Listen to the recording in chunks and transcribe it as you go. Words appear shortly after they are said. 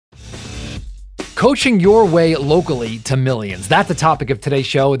Coaching your way locally to millions. That's the topic of today's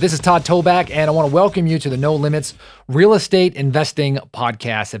show. This is Todd Toback, and I want to welcome you to the No Limits Real Estate Investing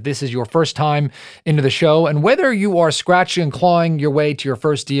Podcast. If this is your first time into the show, and whether you are scratching and clawing your way to your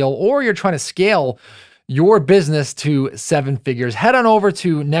first deal, or you're trying to scale your business to 7 figures, head on over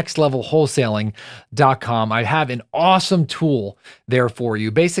to nextlevelwholesaling.com. I have an awesome tool there for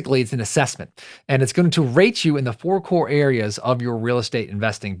you. Basically, it's an assessment, and it's going to rate you in the 4 core areas of your real estate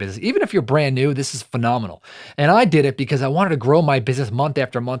investing business. Even if you're brand new, this is phenomenal. And I did it because I wanted to grow my business month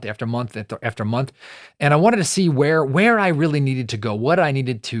after month after month after month. And I wanted to see where I really needed to go, what I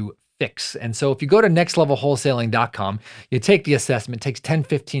needed to fix. And so if you go to nextlevelwholesaling.com, you take the assessment, it takes 10,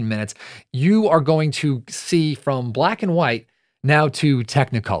 15 minutes. You are going to see from black and white now to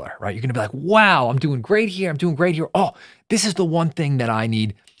Technicolor, right? You're going to be like, wow, I'm doing great here. I'm doing great here. Oh, this is the one thing that I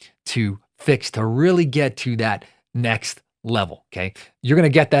need to fix to really get to that next level. Okay. You're going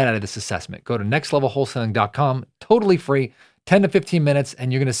to get that out of this assessment. Go to nextlevelwholesaling.com, totally free, 10 to 15 minutes,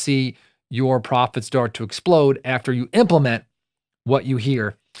 and you're going to see your profits start to explode after you implement what you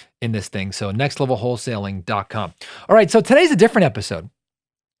hear in this thing. So nextlevelwholesaling.com. All right. So today's a different episode.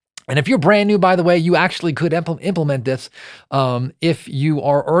 And if you're brand new, by the way, you actually could implement this. If you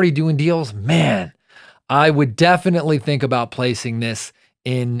are already doing deals, man, I would definitely think about placing this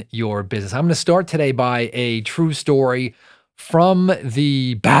in your business. I'm going to start today by a true story from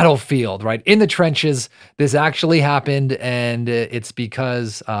the battlefield, right? In the trenches. This actually happened, and it's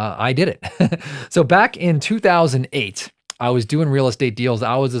because I did it. So back in 2008, I was doing real estate deals.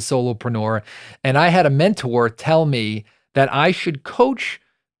 I was a solopreneur, and I had a mentor tell me that I should coach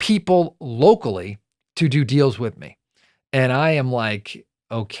people locally to do deals with me. And I am like,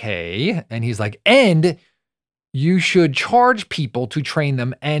 okay. And he's like, and you should charge people to train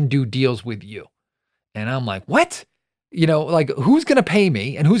them and do deals with you. And I'm like, what? You know, like, who's going to pay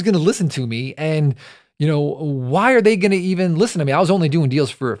me and who's going to listen to me? And you know, why are they going to even listen to me? I was only doing deals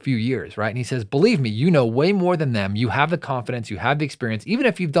for a few years, right? And he says, believe me, you know way more than them. You have the confidence, you have the experience. Even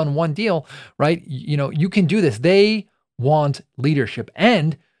if you've done one deal, right? You know, you can do this. They want leadership,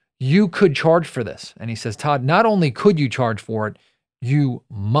 and you could charge for this. And he says, Todd, not only could you charge for it, you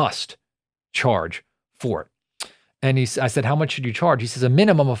must charge for it. And I said, how much should you charge? He says, a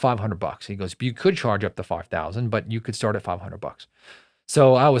minimum of $500. He goes, you could charge up to $5,000, but you could start at $500.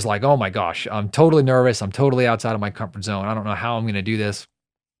 So I was like, oh my gosh, I'm totally nervous. I'm totally outside of my comfort zone. I don't know how I'm going to do this.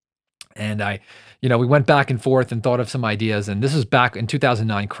 And we went back and forth and thought of some ideas. And this was back in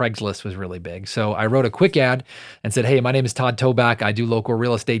 2009. Craigslist was really big. So I wrote a quick ad and said, hey, my name is Todd Toback. I do local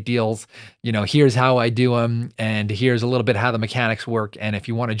real estate deals. You know, here's how I do them. And here's a little bit how the mechanics work. And if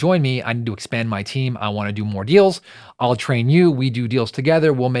you want to join me, I need to expand my team. I want to do more deals. I'll train you. We do deals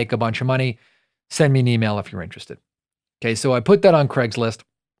together. We'll make a bunch of money. Send me an email if you're interested. Okay, so I put that on Craigslist,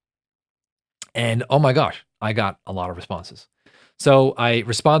 and oh my gosh, I got a lot of responses. So I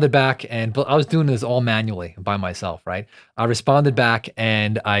responded back, and I was doing this all manually by myself, right? I responded back,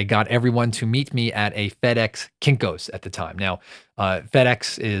 and I got everyone to meet me at a FedEx Kinko's at the time. Now,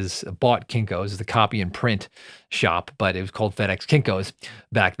 FedEx bought Kinko's, the copy and print shop, but it was called FedEx Kinko's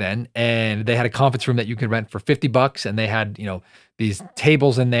back then. And they had a conference room that you could rent for $50, and they had, these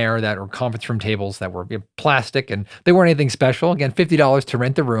tables in there that were conference room tables that were plastic, and they weren't anything special. Again, $50 to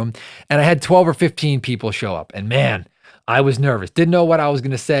rent the room. And I had 12 or 15 people show up, and man, I was nervous. Didn't know what I was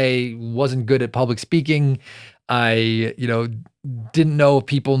going to say. Wasn't good at public speaking. I, didn't know if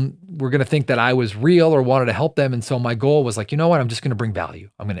people were going to think that I was real or wanted to help them. And so my goal was like, you know what? I'm just going to bring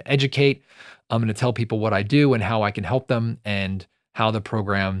value. I'm going to educate. I'm going to tell people what I do and how I can help them and how the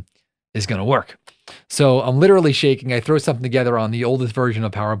program is going to work. So I'm literally shaking. I throw something together on the oldest version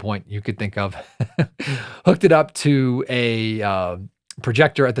of PowerPoint you could think of, hooked it up to a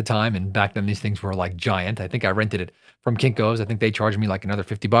projector at the time. And back then these things were like giant. I think I rented it from Kinko's. I think they charged me like another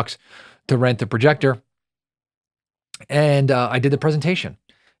 $50 to rent the projector. And I did the presentation,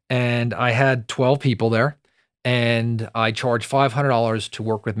 and I had 12 people there, and I charged $500 to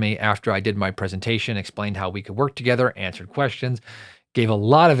work with me after I did my presentation, explained how we could work together, answered questions, gave a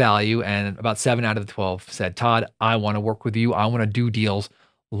lot of value. And about 7 out of the 12 said, Todd, I want to work with you. I want to do deals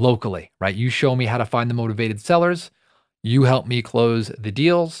locally, right? You show me how to find the motivated sellers. You help me close the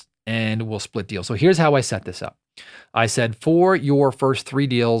deals, and we'll split deals. So here's how I set this up. I said, for your first 3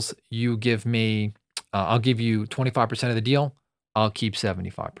 deals, you give me, I'll give you 25% of the deal. I'll keep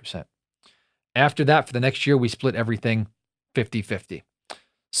 75%. After that, for the next year, we split everything 50-50.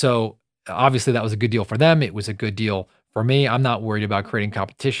 So obviously that was a good deal for them. It was a good deal for me. I'm not worried about creating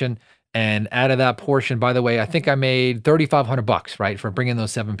competition. And out of that portion, by the way, I think I made $3,500, right, for bringing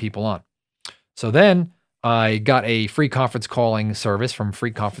those 7 people on. So then I got a free conference calling service from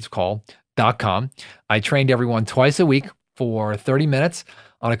Free Conference Call toback.com. I trained everyone twice a week for 30 minutes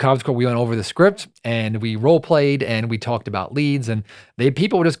on a conference call. We went over the script and we role played and we talked about leads, and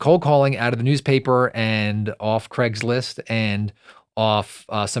people were just cold calling out of the newspaper and off Craigslist and off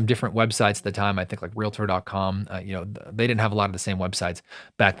some different websites at the time. I think like realtor.com. They didn't have a lot of the same websites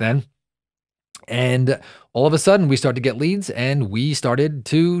back then. And all of a sudden, we started to get leads and we started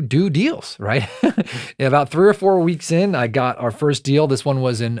to do deals, right? About 3 or 4 weeks in, I got our first deal. This one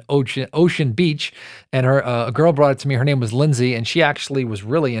was in Ocean Beach, and a girl brought it to me. Her name was Lindsay, and she actually was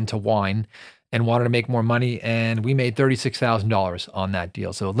really into wine and wanted to make more money. And we made $36,000 on that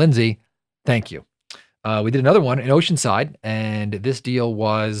deal. So, Lindsay, thank you. We did another one in Oceanside, and this deal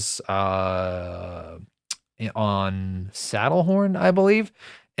was on Saddlehorn, I believe.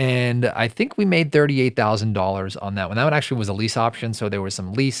 And I think we made $38,000 on that one. That one actually was a lease option. So there was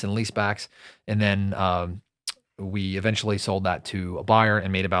some lease and lease backs. And then we eventually sold that to a buyer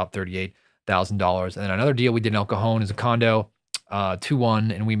and made about $38,000. And then another deal we did in El Cajon is a condo,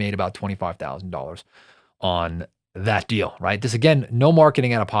 2-1, and we made about $25,000 on that deal, right? This, again, no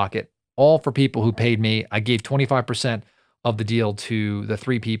marketing out of pocket, all for people who paid me. I gave 25% of the deal to the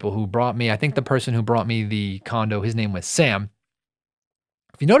 3 people who brought me. I think the person who brought me the condo, his name was Sam.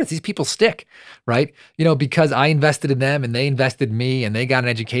 If you notice, these people stick, right? Because I invested in them and they invested in me and they got an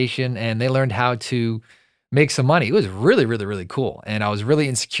education and they learned how to make some money. It was really, really, really cool. And I was really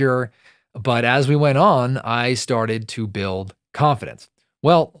insecure. But as we went on, I started to build confidence.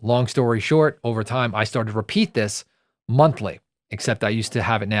 Well, long story short, over time, I started to repeat this monthly, except I used to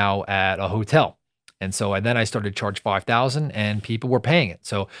have it now at a hotel. And so then I started to charge $5,000 and people were paying it.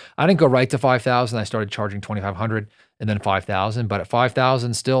 So I didn't go right to $5,000. I started charging $2,500 and then $5,000. But at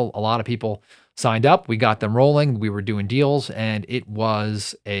 $5,000, still a lot of people signed up. We got them rolling. We were doing deals, and it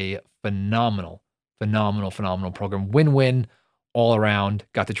was a phenomenal program. Win-win all around.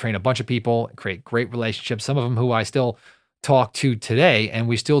 Got to train a bunch of people, create great relationships. Some of them who I still talk to today, and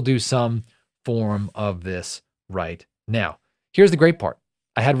we still do some form of this right now. Here's the great part.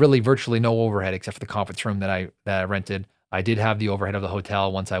 I had really virtually no overhead except for the conference room that I rented. I did have the overhead of the hotel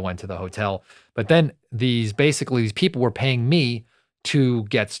once I went to the hotel, but then these people were paying me to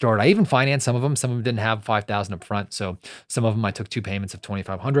get started. I even financed some of them. Some of them didn't have $5,000 up front, so some of them I took 2 payments of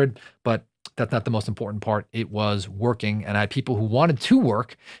 $2,500. But that's not the most important part. It was working, and I had people who wanted to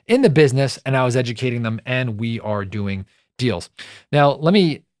work in the business, and I was educating them, and we are doing deals. Now, let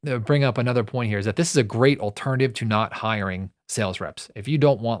me bring up another point here, is that this is a great alternative to not hiring sales reps. If you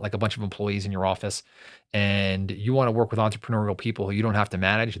don't want like a bunch of employees in your office and you want to work with entrepreneurial people who you don't have to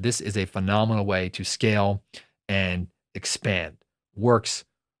manage, this is a phenomenal way to scale and expand. Works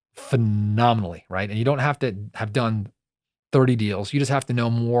phenomenally, right? And you don't have to have done 30 deals. You just have to know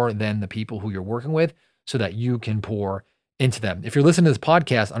more than the people who you're working with so that you can pour into them. If you're listening to this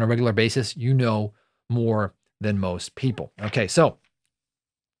podcast on a regular basis, you know more than most people. Okay, so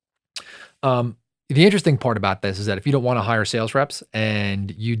the interesting part about this is that if you don't want to hire sales reps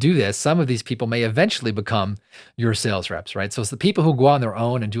and you do this, some of these people may eventually become your sales reps, right? So it's the people who go on their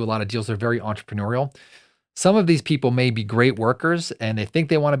own and do a lot of deals. They're very entrepreneurial. Some of these people may be great workers and they think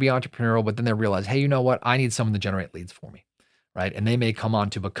they want to be entrepreneurial, but then they realize, hey, you know what? I need someone to generate leads for me, right? And they may come on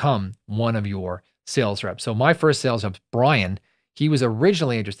to become one of your sales reps. So my first sales rep, Brian, he was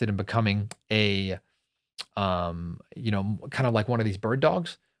originally interested in becoming a, kind of like one of these bird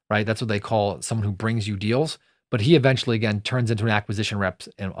dogs, right? That's what they call someone who brings you deals. But he eventually, again, turns into an acquisition rep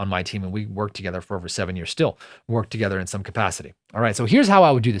on my team, and we worked together for over 7 years, still work together in some capacity. All right, so here's how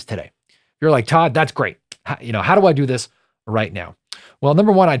I would do this today. You're like, Todd, that's great. How do I do this right now? Well,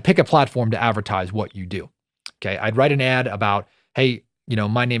 number one, I'd pick a platform to advertise what you do. Okay, I'd write an ad about, hey,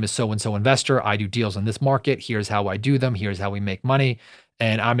 my name is so-and-so investor. I do deals in this market. Here's how I do them. Here's how we make money.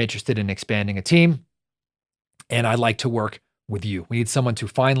 And I'm interested in expanding a team. And I'd like to work with you. We need someone to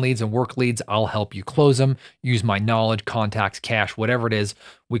find leads and work leads. I'll help you close them, use my knowledge, contacts, cash, whatever it is.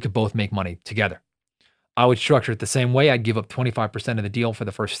 We could both make money together. I would structure it the same way. I'd give up 25% of the deal for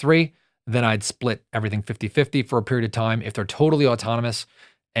the first 3. Then I'd split everything 50-50 for a period of time. If they're totally autonomous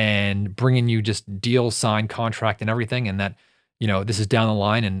and bringing you just deals, signed contract and everything, and that, this is down the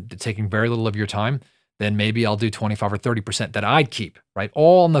line and taking very little of your time, then maybe I'll do 25 or 30% that I'd keep, right?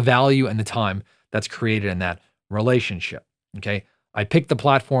 All on the value and the time that's created in that relationship. Okay. I picked the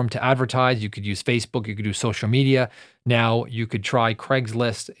platform to advertise. You could use Facebook. You could do social media. Now you could try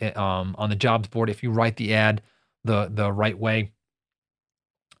Craigslist on the jobs board. If you write the ad the right way,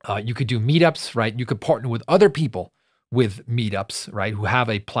 you could do meetups, right? You could partner with other people with meetups, right? Who have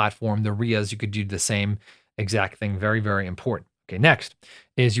a platform. The RIAs, you could do the same exact thing. Very, very important. Okay. Next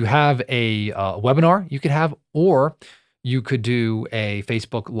is you have a webinar you could have, or You could do a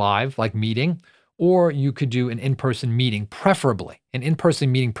Facebook Live like meeting, or you could do an in-person meeting, preferably. An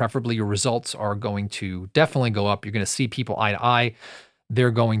in-person meeting, preferably, your results are going to definitely go up. You're going to see people eye to eye.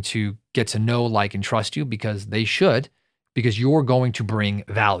 They're going to get to know, like, and trust you because they should, because you're going to bring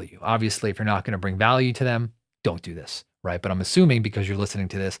value. Obviously, if you're not going to bring value to them, don't do this, right? But I'm assuming because you're listening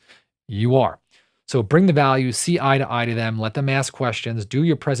to this, you are. So bring the value, see eye to eye to them, let them ask questions, do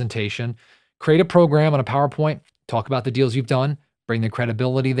your presentation, create a program on a PowerPoint, talk about the deals you've done, bring the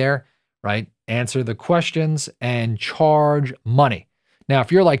credibility there, right? Answer the questions and charge money. Now,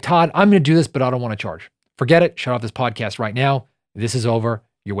 if you're like, Todd, I'm going to do this, but I don't want to charge. Forget it. Shut off this podcast right now. This is over.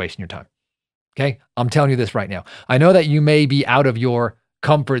 You're wasting your time. Okay? I'm telling you this right now. I know that you may be out of your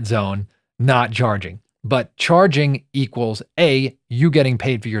comfort zone not charging, but charging equals A, you getting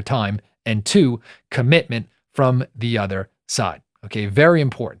paid for your time, and 2, commitment from the other side. Okay? Very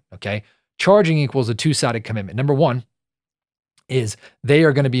important. Okay? Charging equals a two-sided commitment. Number 1 is they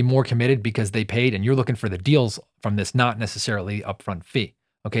are going to be more committed because they paid and you're looking for the deals from this, not necessarily upfront fee.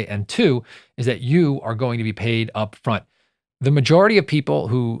 Okay. And 2 is that you are going to be paid upfront. The majority of people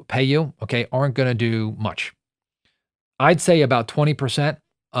who pay you, okay, aren't going to do much. I'd say about 20%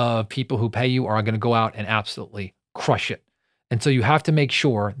 of people who pay you are going to go out and absolutely crush it. And so you have to make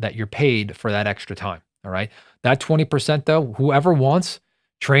sure that you're paid for that extra time. All right. That 20% though, whoever wants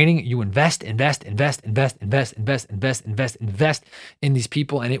training, you invest in these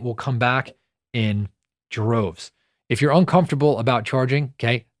people, and it will come back in droves. If you're uncomfortable about charging,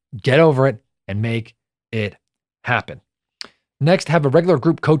 okay, get over it and make it happen. Next, have a regular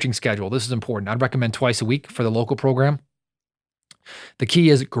group coaching schedule. This is important. I'd recommend twice a week for the local program. The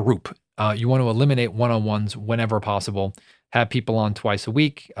key is group. You want to eliminate one-on-ones whenever possible. Have people on twice a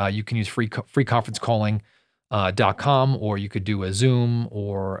week. You can use free conference calling. .com, or you could do a Zoom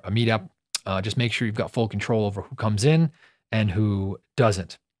or a meetup. Just make sure you've got full control over who comes in and who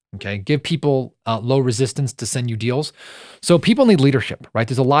doesn't. Okay. Give people low resistance to send you deals. So people need leadership, right?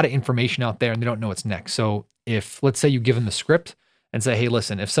 There's a lot of information out there and they don't know what's next. So if, let's say you give them the script and say, hey,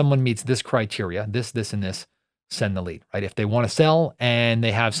 listen, if someone meets this criteria, this, and this, send the lead, right? If they want to sell and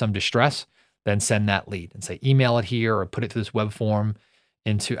they have some distress, then send that lead and say, email it here or put it through this web form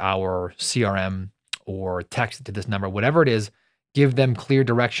into our CRM, or text it to this number, whatever it is. Give them clear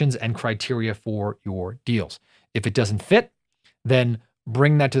directions and criteria for your deals. If it doesn't fit, then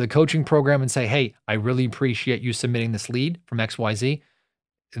bring that to the coaching program and say, hey, I really appreciate you submitting this lead from XYZ.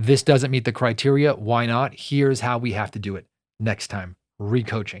 This doesn't meet the criteria. Why not? Here's how we have to do it next time.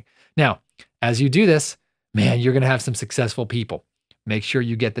 Recoaching. Now, as you do this, man, you're going to have some successful people. Make sure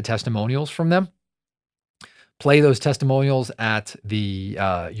you get the testimonials from them. Play those testimonials at the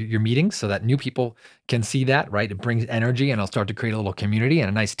your meetings so that new people can see that, right? It brings energy, and I'll start to create a little community and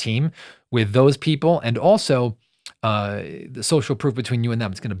a nice team with those people. And also the social proof between you and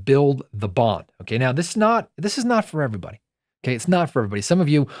them. It's going to build the bond. Okay. Now this is not for everybody. Okay. It's not for everybody. Some of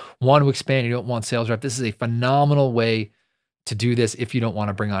you want to expand. You don't want sales rep. This is a phenomenal way to do this if you don't want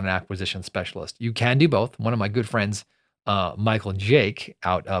to bring on an acquisition specialist. You can do both. One of my good friends, Michael Jake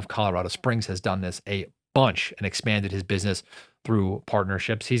out of Colorado Springs, has done this a bunch and expanded his business through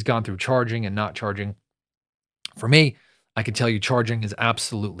partnerships. He's gone through charging and not charging. For me, I can tell you charging is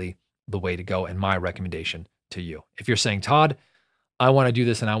absolutely the way to go and my recommendation to you. If you're saying, Todd, I want to do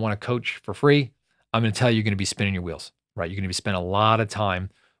this and I want to coach for free, I'm going to tell you, you're going to be spinning your wheels, right? You're going to be spending a lot of time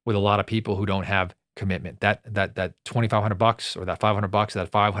with a lot of people who don't have commitment. That $2,500 or that $500,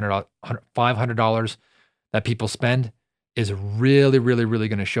 that $500 that people spend is really, really, really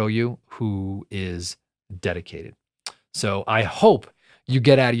going to show you who is dedicated. So I hope you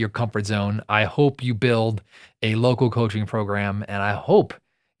get out of your comfort zone. I hope you build a local coaching program, and I hope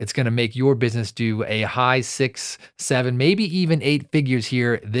it's going to make your business do a high 6, 7, maybe even 8 figures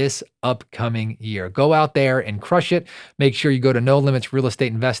here this upcoming year. Go out there and crush it. Make sure you go to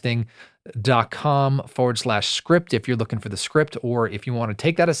nolimitsrealestateinvesting.com/script if you're looking for the script, or if you want to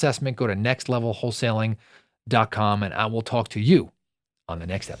take that assessment, go to nextlevelwholesaling.com, and I will talk to you on the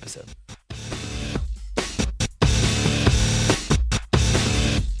next episode.